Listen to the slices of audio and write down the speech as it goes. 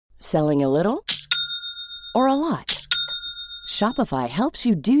Selling a little or a lot? Shopify helps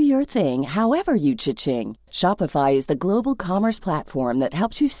you do your thing however you cha-ching. Shopify is the global commerce platform that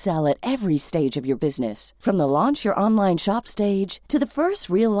helps you sell at every stage of your business. From the launch your online shop stage to the first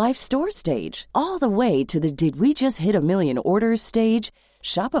real-life store stage, all the way to the did we just hit a million orders stage.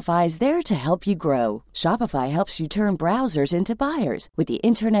 Shopify is there to help you grow. Shopify helps you turn browsers into buyers with the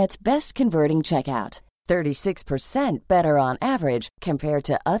internet's best converting checkout. 36% better on average compared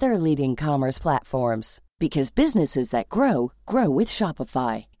to other leading commerce platforms. Because businesses that grow, grow with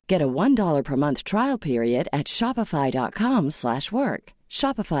Shopify. Get a $1 per month trial period at shopify.com/work.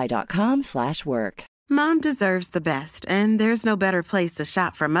 Shopify.com/work. Mom deserves the best, and there's no better place to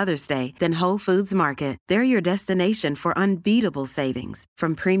shop for Mother's Day than Whole Foods Market. They're your destination for unbeatable savings,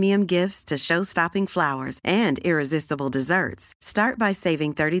 from premium gifts to show-stopping flowers and irresistible desserts. Start by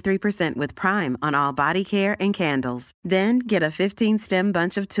saving 33% with Prime on all body care and candles. Then get a 15-stem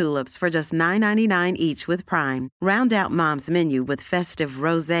bunch of tulips for just $9.99 each with Prime. Round out Mom's menu with festive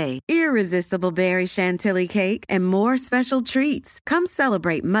rosé, irresistible berry chantilly cake, and more special treats. Come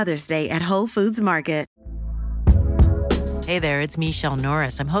celebrate Mother's Day at Whole Foods Market. Hey there, it's Michelle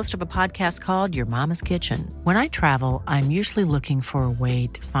Norris. I'm host of a podcast called Your Mama's Kitchen. When I travel, I'm usually looking for a way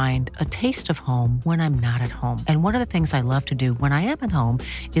to find a taste of home when I'm not at home. And one of the things I love to do when I am at home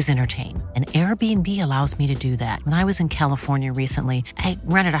is entertain. And Airbnb allows me to do that. When I was in California recently, I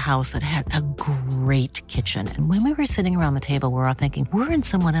rented a house that had a great kitchen. And when we were sitting around the table, we were all thinking, we're in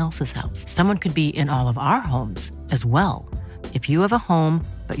someone else's house. Someone could be in all of our homes as well. If you have a home,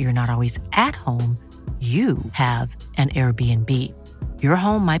 but you're not always at home, you have an Airbnb. Your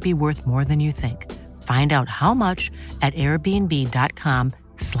home might be worth more than you think. Find out how much at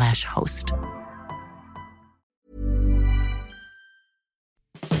airbnb.com/host.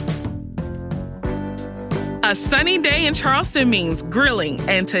 A sunny day in Charleston means grilling,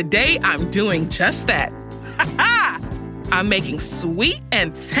 and today I'm doing just that. I'm making sweet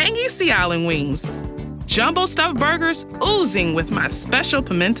and tangy Sea Island wings. Jumbo stuffed burgers oozing with my special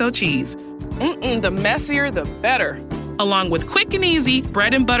pimento cheese. The messier, the better. Along with quick and easy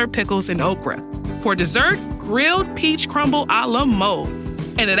bread and butter pickles and okra. For dessert, grilled peach crumble a la mode.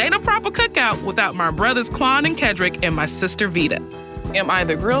 And it ain't a proper cookout without my brothers Quan and Kedrick and my sister Vita. Am I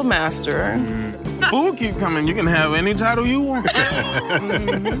the grill master? Food keep coming. You can have any title you want.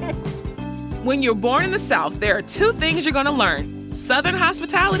 When you're born in the South, there are two things you're gonna learn: Southern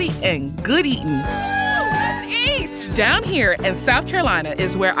hospitality and good eating. Down here in South Carolina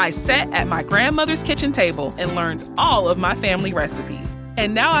is where I sat at my grandmother's kitchen table and learned all of my family recipes.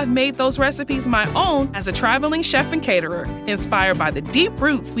 And now I've made those recipes my own as a traveling chef and caterer, inspired by the deep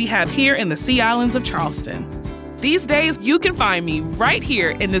roots we have here in the Sea Islands of Charleston. These days, you can find me right here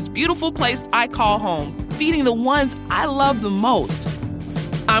in this beautiful place I call home, feeding the ones I love the most.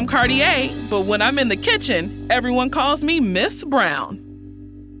 I'm Cartier, but when I'm in the kitchen, everyone calls me Miss Brown.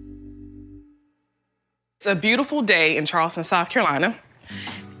 It's a beautiful day in Charleston, South Carolina,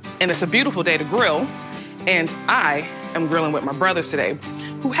 and it's a beautiful day to grill, and I am grilling with my brothers today,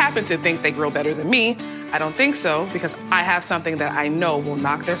 who happen to think they grill better than me. I don't think so, because I have something that I know will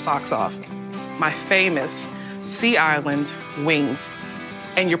knock their socks off. My famous Sea Island wings.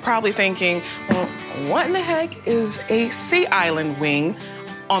 And you're probably thinking, well, what in the heck is a Sea Island wing?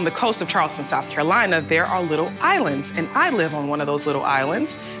 On the coast of Charleston, South Carolina, there are little islands, and I live on one of those little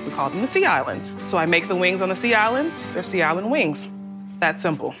islands. We call them the Sea Islands. So I make the wings on the Sea Island. They're Sea Island wings. That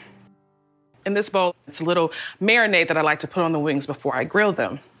simple. In this bowl, it's a little marinade that I like to put on the wings before I grill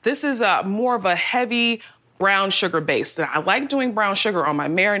them. This is more of a heavy brown sugar base. I like doing brown sugar on my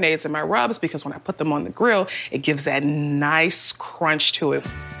marinades and my rubs because when I put them on the grill, it gives that nice crunch to it.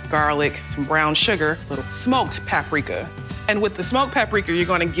 Garlic, some brown sugar, a little smoked paprika. And with the smoked paprika, you're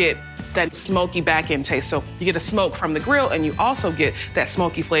gonna get that smoky back end taste. So you get a smoke from the grill and you also get that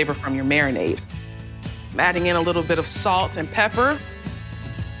smoky flavor from your marinade. I'm adding in a little bit of salt and pepper,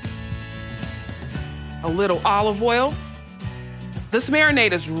 a little olive oil. This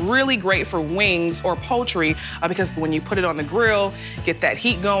marinade is really great for wings or poultry because when you put it on the grill, get that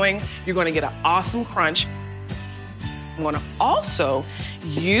heat going, you're gonna get an awesome crunch. I'm gonna also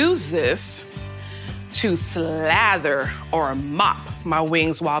use this to slather or mop my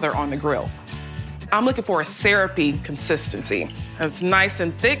wings while they're on the grill. I'm looking for a syrupy consistency. It's nice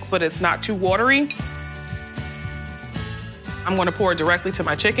and thick, but it's not too watery. I'm gonna pour it directly to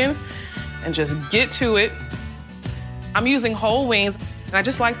my chicken and just get to it. I'm using whole wings, and I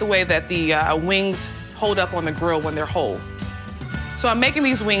just like the way that the wings hold up on the grill when they're whole. So I'm making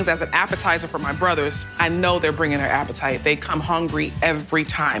these wings as an appetizer for my brothers. I know they're bringing their appetite. They come hungry every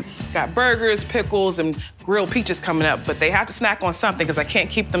time. Got burgers, pickles, and grilled peaches coming up, but they have to snack on something because I can't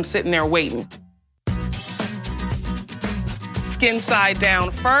keep them sitting there waiting. Skin side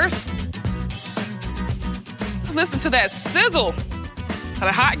down first. Listen to that sizzle on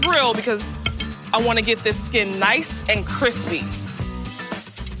a hot grill because I want to get this skin nice and crispy.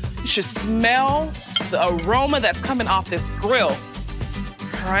 You should smell the aroma that's coming off this grill.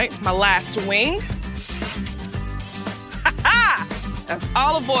 All right, my last wing. That's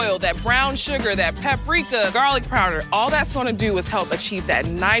olive oil, that brown sugar, that paprika, garlic powder. All that's gonna do is help achieve that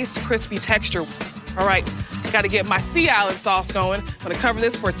nice, crispy texture. All right, gotta get my Sea Island sauce going. I'm gonna cover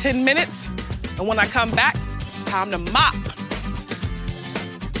this for 10 minutes. And when I come back, time to mop.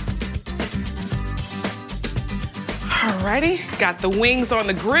 Alrighty, got the wings on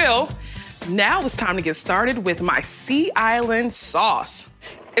the grill. Now it's time to get started with my Sea Island sauce.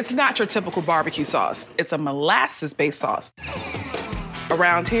 It's not your typical barbecue sauce. It's a molasses-based sauce.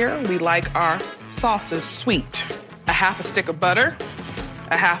 Around here, we like our sauces sweet. A half a stick of butter,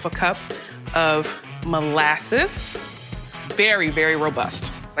 a half a cup of molasses, very, very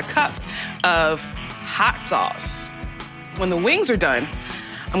robust. A cup of hot sauce. When the wings are done,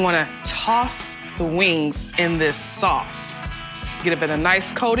 I'm gonna toss the wings in this sauce. Get it in a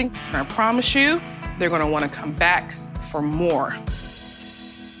nice coating, and I promise you, they're gonna wanna come back for more.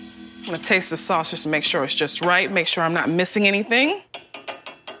 I'm gonna taste the sauce just to make sure it's just right, make sure I'm not missing anything.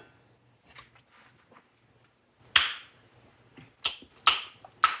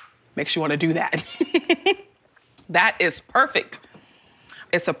 Makes you wanna do that. That is perfect.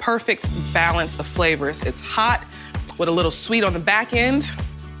 It's a perfect balance of flavors. It's hot with a little sweet on the back end.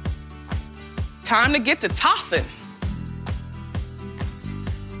 Time to get to tossing.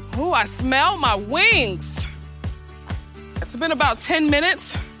 Oh, I smell my wings. It's been about 10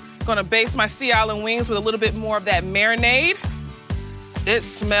 minutes. Gonna baste my Sea Island wings with a little bit more of that marinade. It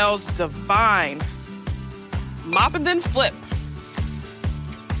smells divine. Mop and then flip.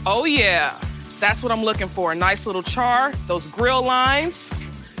 Oh yeah, that's what I'm looking for. A nice little char, those grill lines.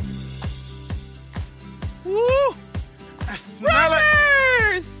 Woo! I smell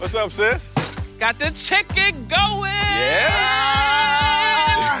it. What's up, sis? Got the chicken going. Yeah.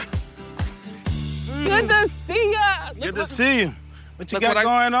 Good to see ya. Good to see you. What you Look got what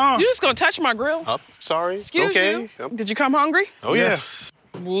going on? You just gonna touch my grill? Oh, sorry. Excuse okay. you. Did you come hungry? Oh, Yes.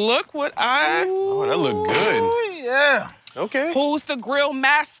 Look what I... Oh, that look good. Oh, yeah. Okay. Who's the grill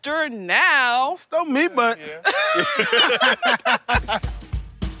master now? Don't me, but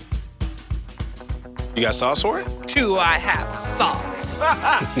You got sauce for it? Do I have sauce?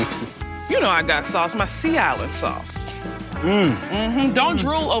 You know I got sauce, my Sea Island sauce. Don't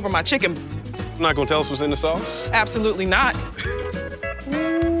drool over my chicken. Not gonna tell us what's in the sauce? Absolutely not.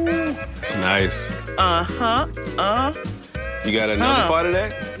 It's nice. Uh-huh. You got another part of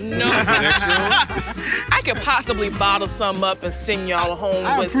that? No. Next one? I could possibly bottle some up and send y'all home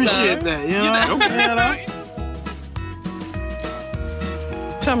I with appreciate some. that, you know?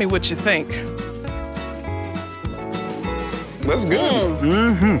 Tell me what you think. That's good.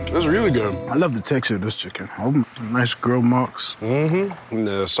 That's really good. I love the texture of this chicken. Oh, nice grill marks. And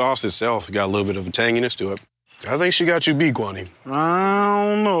the sauce itself got a little bit of a tanginess to it. I think she got you beat, Kwani. I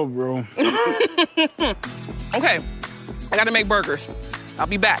don't know, bro. Okay, I gotta make burgers. I'll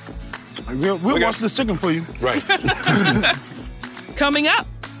be back. We'll wash this chicken for you. Right. Coming up,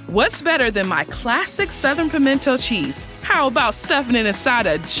 what's better than my classic Southern pimento cheese? How about stuffing it inside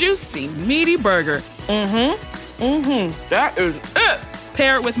a juicy, meaty burger? That is it.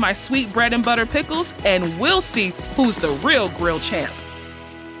 Pair it with my sweet bread and butter pickles, and we'll see who's the real grill champ.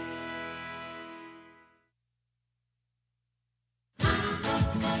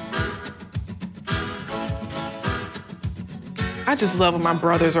 I just love when my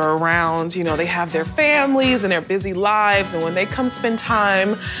brothers are around. You know, they have their families and their busy lives, and when they come spend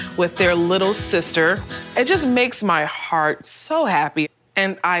time with their little sister, it just makes my heart so happy.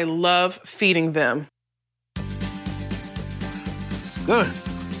 And I love feeding them. Good.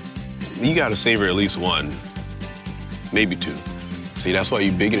 You gotta savor at least one, maybe two. See, that's why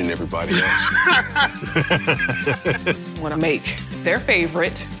you're bigger than everybody else. Want to make their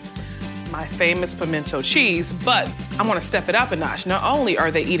favorite, my famous pimento cheese, but I want to step it up a notch. Not only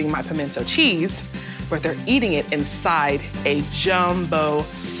are they eating my pimento cheese, but they're eating it inside a jumbo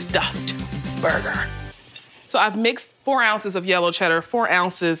stuffed burger. So I've mixed 4 ounces of yellow cheddar, 4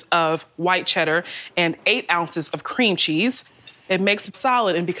 ounces of white cheddar, and 8 ounces of cream cheese. It makes it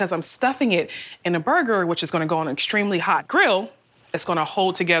solid, and because I'm stuffing it in a burger, which is gonna go on an extremely hot grill, it's gonna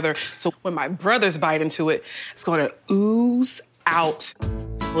hold together. So when my brothers bite into it, it's gonna ooze out.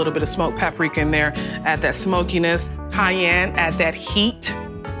 A little bit of smoked paprika in there, add that smokiness. Cayenne, add that heat.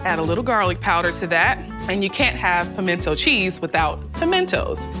 Add a little garlic powder to that. And you can't have pimento cheese without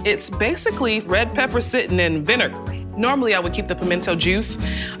pimentos. It's basically red pepper sitting in vinegar. Normally, I would keep the pimento juice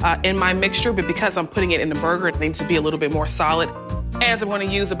in my mixture, but because I'm putting it in the burger, it needs to be a little bit more solid. And I'm going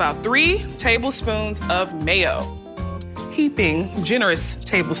to use about 3 tablespoons of mayo. Heaping generous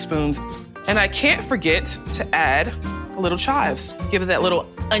tablespoons. And I can't forget to add a little chives. Give it that little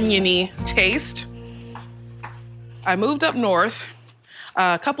oniony taste. I moved up north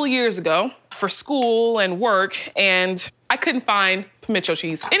a couple of years ago for school and work, and I couldn't find pimento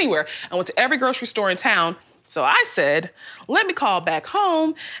cheese anywhere. I went to every grocery store in town, so I said, let me call back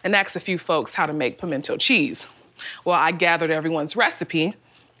home and ask a few folks how to make pimento cheese. Well, I gathered everyone's recipe,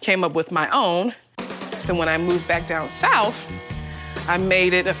 came up with my own, and when I moved back down south, I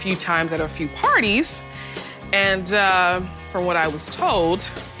made it a few times at a few parties, and from what I was told,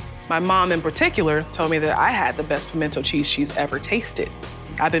 my mom in particular told me that I had the best pimento cheese she's ever tasted.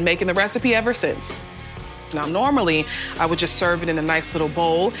 I've been making the recipe ever since. Now, normally, I would just serve it in a nice little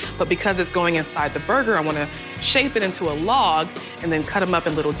bowl, but because it's going inside the burger, I want to shape it into a log and then cut them up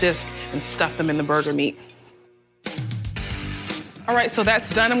in little discs and stuff them in the burger meat. All right, so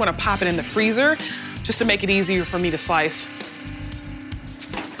that's done. I'm going to pop it in the freezer just to make it easier for me to slice.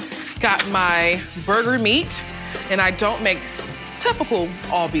 Got my burger meat, and I don't make typical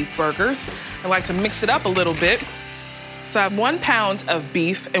all-beef burgers. I like to mix it up a little bit. So I have 1 pound of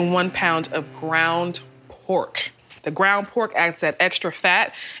beef and 1 pound of ground pork. The ground pork adds that extra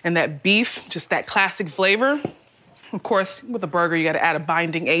fat, and that beef, just that classic flavor. Of course, with a burger, you gotta add a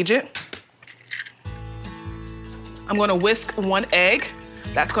binding agent. I'm gonna whisk 1 egg.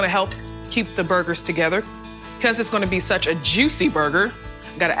 That's gonna help keep the burgers together. Because it's gonna be such a juicy burger,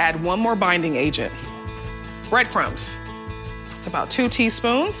 I gotta add 1 more binding agent. Breadcrumbs. It's about 2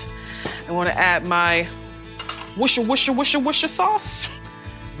 teaspoons. I wanna add my Worcestershire sauce.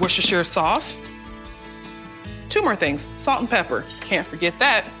 Worcestershire sauce. 2 more things, salt and pepper. Can't forget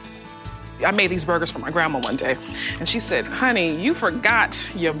that. I made these burgers for my grandma one day, and she said, honey, you forgot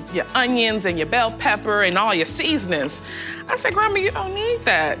your onions and your bell pepper and all your seasonings. I said, Grandma, you don't need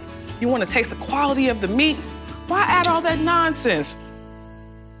that. You wanna taste the quality of the meat? Why add all that nonsense?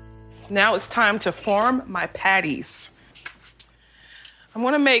 Now it's time to form my patties. I'm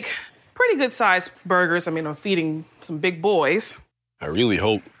gonna make pretty good sized burgers. I mean, I'm feeding some big boys. I really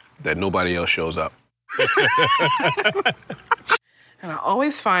hope that nobody else shows up. And I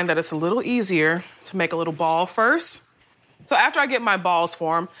always find that it's a little easier to make a little ball first. So after I get my balls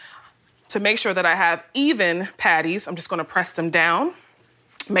formed, to make sure that I have even patties, I'm just gonna press them down,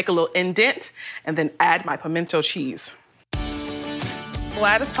 make a little indent, and then add my pimento cheese.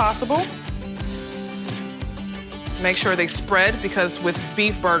 Flat as possible. Make sure they spread, because with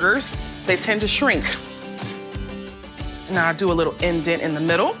beef burgers, they tend to shrink. Now I do a little indent in the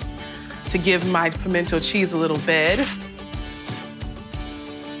middle to give my pimento cheese a little bed.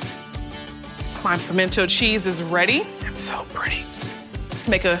 My pimento cheese is ready. It's so pretty.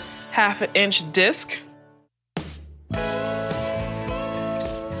 Make a 1/2 inch disc.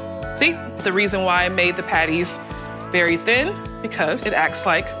 See, the reason why I made the patties very thin, because it acts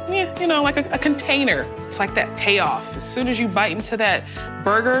like, like a container. It's like that payoff. As soon as you bite into that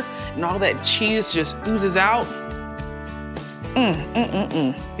burger and all that cheese just oozes out,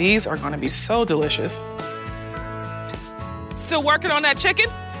 these are gonna be so delicious. Still working on that chicken?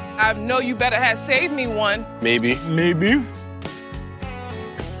 I know you better have saved me one. Maybe.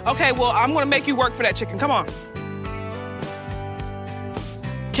 Okay, well, I'm gonna make you work for that chicken. Come on.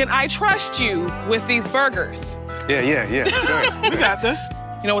 Can I trust you with these burgers? Yeah. Go ahead. We got this.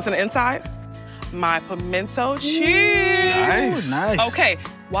 You know what's on the inside? My pimento cheese. Nice. Okay,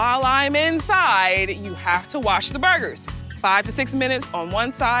 while I'm inside, you have to wash the burgers. 5 to 6 minutes on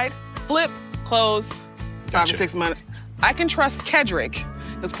one side, flip, close, 5 to 6 minutes. I can trust Kedrick,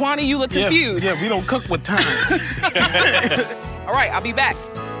 because Kwani, you look confused. Yeah, we don't cook with time. All right, I'll be back.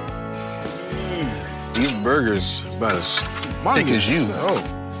 These burgers about as thick as you. Oh.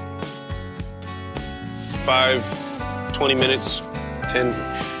 5, 20 minutes, 10.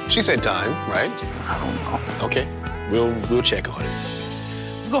 She said time, right? I don't know. Okay, we'll check on it.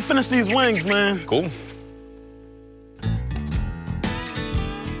 Let's go finish these wings, man. Cool.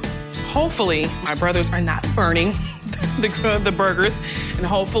 Hopefully, my brothers are not burning the burgers, and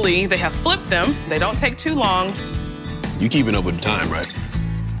hopefully they have flipped them. They don't take too long. You keeping up with the time, right?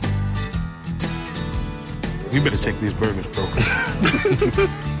 You better check these burgers, bro.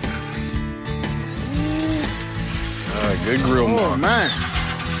 Good grill marks. Oh, man.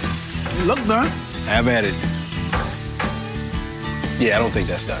 You look done. Have at it. Yeah, I don't think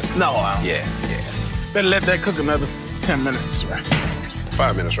that's done. No, I don't. Yeah. Better let that cook another 10 minutes, right?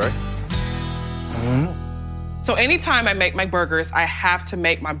 5 minutes, right? So anytime I make my burgers, I have to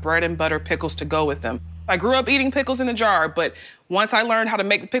make my bread and butter pickles to go with them. I grew up eating pickles in a jar, but once I learned how to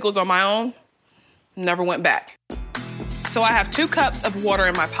make the pickles on my own, never went back. So I have 2 cups of water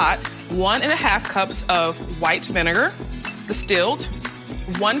in my pot, 1.5 cups of white vinegar, distilled,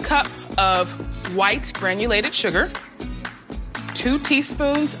 1 cup of white granulated sugar, 2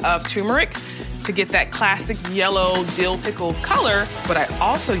 teaspoons of turmeric to get that classic yellow dill pickle color, but I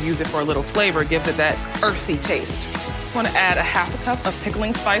also use it for a little flavor, gives it that earthy taste. I want to add 1/2 cup of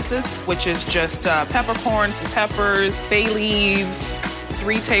pickling spices, which is just peppercorns and peppers, bay leaves,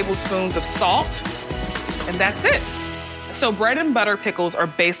 3 tablespoons of salt, and that's it. So bread and butter pickles are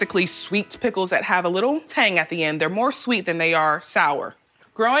basically sweet pickles that have a little tang at the end. They're more sweet than they are sour.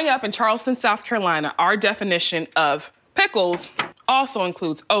 Growing up in Charleston, South Carolina, our definition of pickles also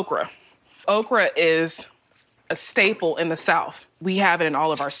includes okra. Okra is a staple in the South. We have it in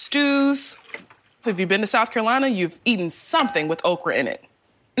all of our stews. If you've been to South Carolina, you've eaten something with okra in it.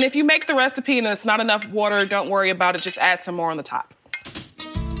 And if you make the recipe and it's not enough water, don't worry about it, just add some more on the top.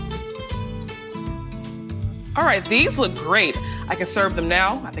 All right, these look great. I can serve them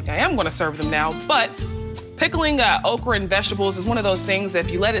now. I think I am gonna serve them now, but pickling okra and vegetables is one of those things that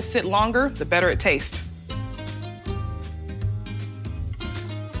if you let it sit longer, the better it tastes.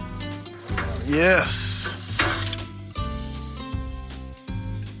 Yes.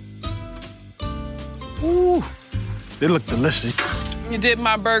 Ooh, they look delicious. You did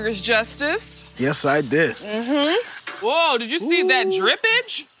my burgers justice. Yes, I did. Whoa, did you see that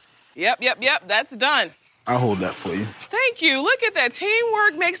drippage? Yep, that's done. I'll hold that for you. Thank you. Look at that.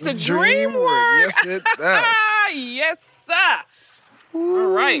 Teamwork makes the dream work. Yes, it does. Yes, sir. All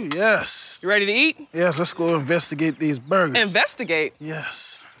right. Yes. You ready to eat? Yes, let's go investigate these burgers. Investigate?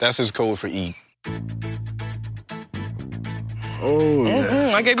 Yes. That's his code for eat. Oh,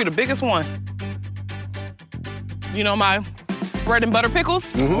 yeah. I gave you the biggest one. You know my bread and butter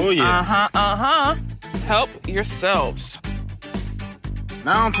pickles? Oh, yeah. Help yourselves.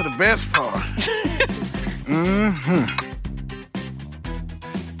 Now on to the best part.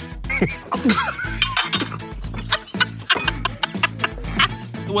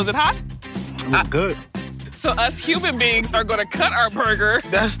 Was it hot? It was good. So us human beings are gonna cut our burger.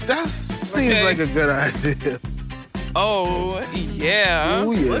 That seems like a good idea. Oh, yeah.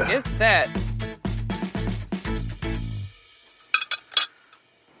 Oh, yeah. Look at that.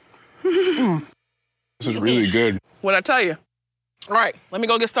 This is really good. What'd I tell you? All right, let me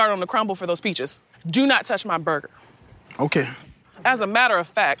go get started on the crumble for those peaches. Do not touch my burger. Okay. As a matter of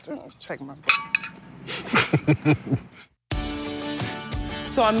fact, check my burger.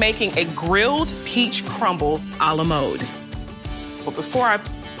 So I'm making a grilled peach crumble a la mode. But before I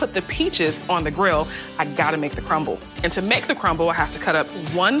put the peaches on the grill, I gotta make the crumble. And to make the crumble, I have to cut up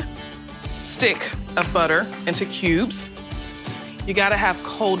 1 stick of butter into cubes. You gotta have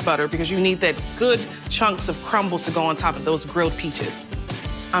cold butter because you need that good chunks of crumbles to go on top of those grilled peaches.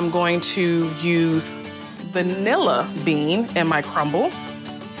 I'm going to use vanilla bean in my crumble.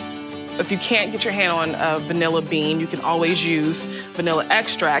 If you can't get your hand on a vanilla bean, you can always use vanilla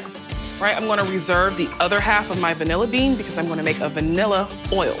extract. Right, I'm gonna reserve the other half of my vanilla bean because I'm gonna make a vanilla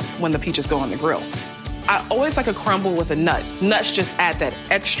oil when the peaches go on the grill. I always like a crumble with a nut. Nuts just add that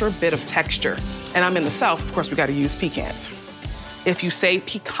extra bit of texture. And I'm in the South, of course, we gotta use pecans. If you say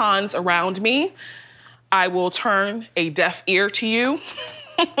pecans around me, I will turn a deaf ear to you.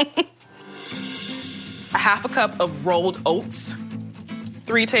 1/2 cup of rolled oats,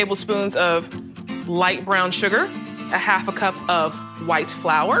 3 tablespoons of light brown sugar, 1/2 cup of white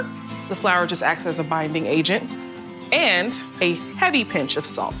flour. The flour just acts as a binding agent, and a heavy pinch of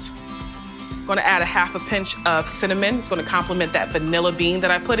salt. I'm gonna add 1/2 pinch of cinnamon. It's gonna complement that vanilla bean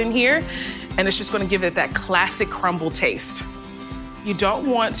that I put in here, and it's just gonna give it that classic crumble taste. You don't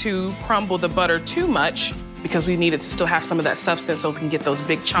want to crumble the butter too much because we need it to still have some of that substance so we can get those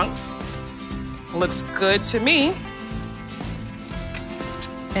big chunks. Looks good to me.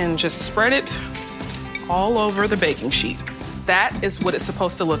 And just spread it all over the baking sheet. That is what it's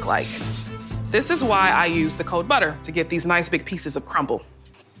supposed to look like. This is why I use the cold butter, to get these nice big pieces of crumble.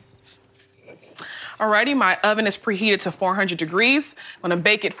 Alrighty, my oven is preheated to 400 degrees. I'm gonna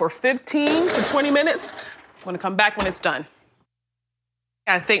bake it for 15 to 20 minutes. I'm gonna come back when it's done.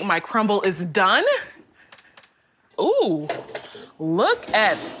 I think my crumble is done. Ooh, look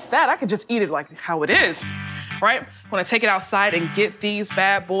at that. I could just eat it like how it is, right? I'm gonna take it outside and get these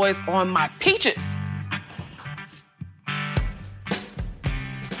bad boys on my peaches.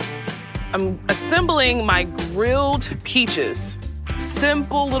 I'm assembling my grilled peaches.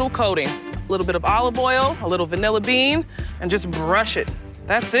 simple little coating. A little bit of olive oil, a little vanilla bean, and just brush it.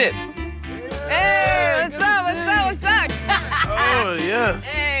 That's it. Hey, what's up? Oh, yes.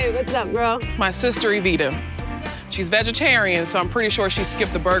 Hey, what's up, bro? My sister Evita. She's vegetarian, so I'm pretty sure she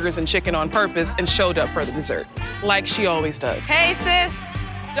skipped the burgers and chicken on purpose and showed up for the dessert, like she always does. Hey, sis.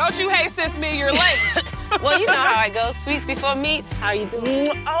 Don't you hey sis me, you're late. Well, you know how it goes. Sweets before meats. How you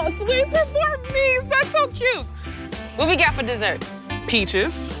doing? Oh, sweets before meats. That's so cute. What we got for dessert?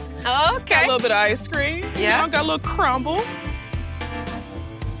 Peaches. Oh, okay. Got a little bit of ice cream. Yeah. Got a little crumble.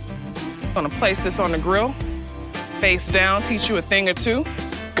 I'm gonna place this on the grill. Face down, teach you a thing or two.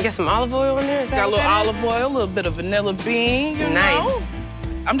 You got some olive oil in there? Is that Got a what little that is? olive oil, a little bit of vanilla bean. You Nice. know.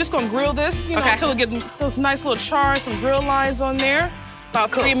 I'm just gonna grill this, Okay. until it gets those nice little chars, some grill lines on there.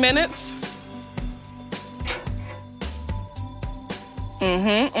 About 3 minutes.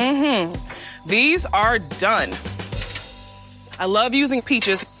 These are done. I love using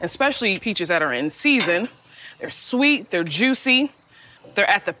peaches, especially peaches that are in season. They're sweet, they're juicy, they're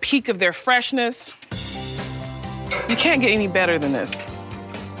at the peak of their freshness. You can't get any better than this.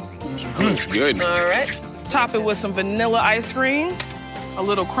 Looks good. All right. Top it with some vanilla ice cream, a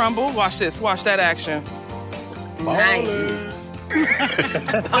little crumble. Watch this, watch that action. Nice.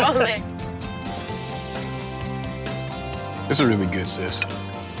 Ballin'. This is really good, sis.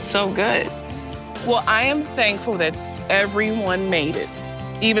 So good. Well, I am thankful that everyone made it,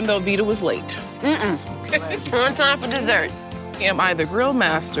 even though Vita was late. One time for dessert. Am I the grill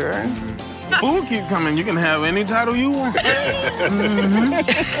master? Food keep coming. You can have any title you want.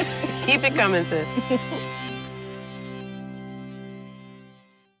 Keep it coming, sis.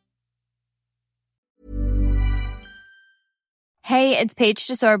 Hey, it's Paige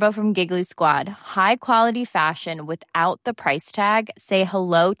DeSorbo from Giggly Squad. High quality fashion without the price tag. Say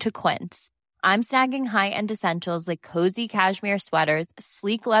hello to Quince. I'm snagging high-end essentials like cozy cashmere sweaters,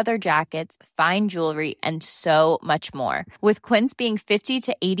 sleek leather jackets, fine jewelry, and so much more. With Quince being 50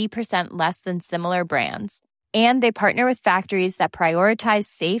 to 80% less than similar brands. And they partner with factories that prioritize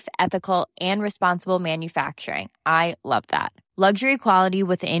safe, ethical, and responsible manufacturing. I love that. Luxury quality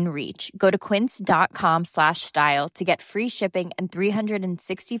within reach. Go to quince.com/style to get free shipping and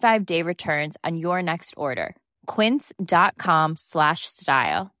 365-day returns on your next order.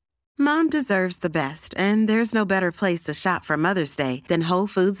 Quince.com/style. Mom deserves the best, and there's no better place to shop for Mother's Day than Whole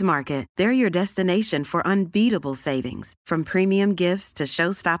Foods Market. They're your destination for unbeatable savings, from premium gifts to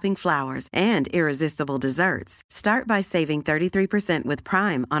show-stopping flowers and irresistible desserts. Start by saving 33% with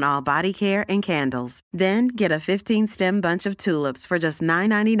Prime on all body care and candles. Then get a 15-stem bunch of tulips for just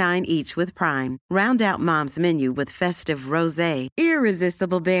 $9.99 each with Prime. Round out Mom's menu with festive rosé,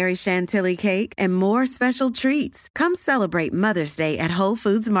 irresistible berry chantilly cake, and more special treats. Come celebrate Mother's Day at Whole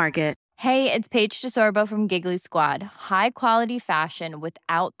Foods Market. Hey, it's Paige DeSorbo from Giggly Squad. High quality fashion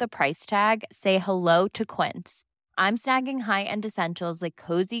without the price tag. Say hello to Quince. I'm snagging high-end essentials like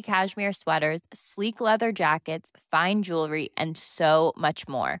cozy cashmere sweaters, sleek leather jackets, fine jewelry, and so much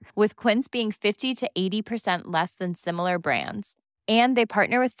more. With Quince being 50 to 80% less than similar brands. And they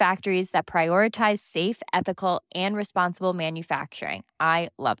partner with factories that prioritize safe, ethical, and responsible manufacturing. I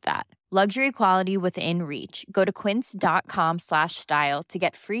love that. Luxury quality within reach. Go to quince.com/style to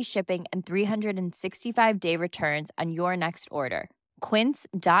get free shipping and 365-day returns on your next order.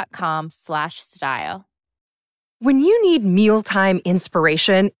 Quince.com/style. When you need mealtime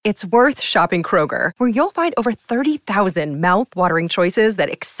inspiration, it's worth shopping Kroger, where you'll find over 30,000 mouth-watering choices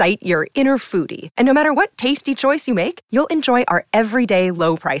that excite your inner foodie. And no matter what tasty choice you make, you'll enjoy our everyday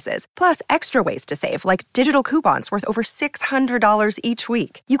low prices, plus extra ways to save, like digital coupons worth over $600 each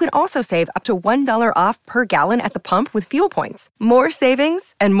week. You can also save up to $1 off per gallon at the pump with fuel points. More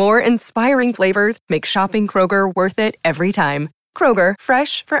savings and more inspiring flavors make shopping Kroger worth it every time. Kroger,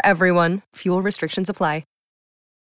 fresh for everyone. Fuel restrictions apply.